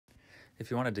If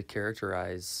you wanted to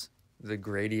characterize the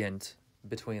gradient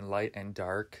between light and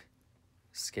dark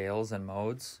scales and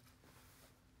modes,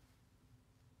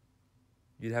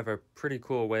 you'd have a pretty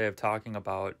cool way of talking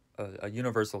about a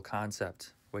universal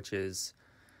concept, which is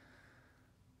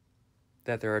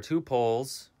that there are two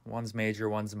poles, one's major,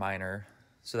 one's minor.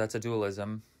 So that's a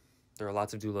dualism. There are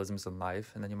lots of dualisms in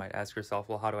life. And then you might ask yourself,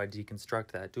 well, how do I deconstruct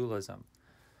that dualism?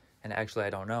 And actually, I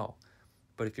don't know.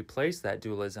 But if you place that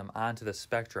dualism onto the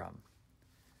spectrum,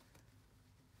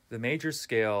 the major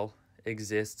scale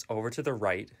exists over to the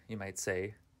right, you might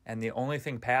say, and the only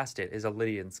thing past it is a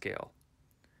Lydian scale.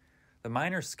 The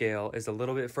minor scale is a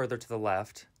little bit further to the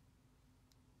left,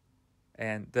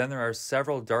 and then there are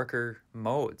several darker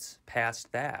modes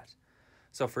past that.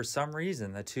 So for some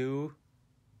reason, the two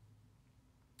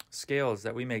scales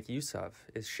that we make use of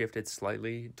is shifted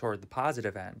slightly toward the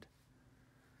positive end.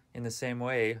 In the same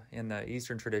way, in the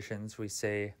Eastern traditions, we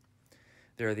say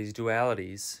there are these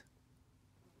dualities,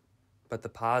 but the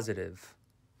positive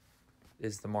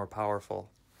is the more powerful.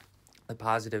 The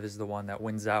positive is the one that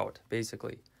wins out,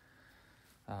 basically.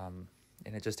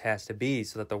 And it just has to be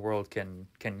so that the world can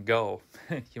go,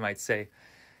 you might say.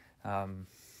 And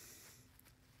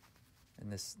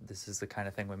this is the kind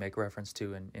of thing we make reference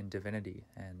to in divinity.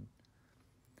 And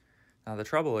now the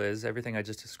trouble is, everything I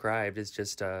just described is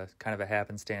just a kind of a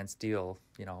happenstance deal,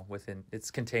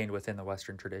 it's contained within the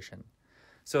Western tradition.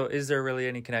 So is there really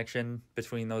any connection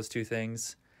between those two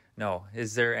things? No.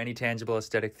 Is there any tangible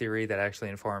aesthetic theory that actually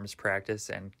informs practice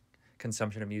and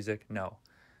consumption of music? No.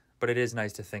 But it is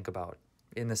nice to think about,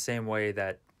 in the same way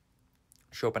that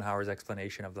Schopenhauer's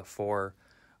explanation of the four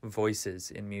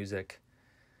voices in music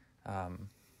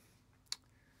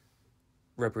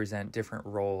represent different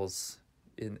roles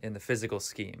in the physical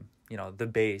scheme. The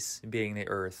bass being the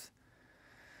earth,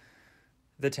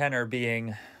 the tenor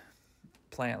being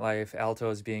plant life,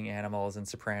 altos being animals, and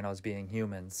sopranos being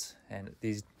humans. And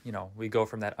these, we go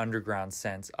from that underground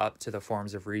sense up to the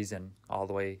forms of reason, all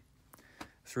the way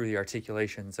through the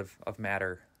articulations of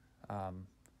matter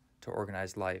to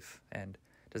organized life. And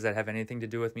does that have anything to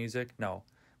do with music? No.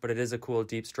 But it is a cool,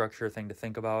 deep structure thing to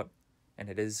think about, and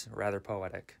it is rather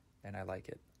poetic, and I like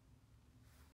it.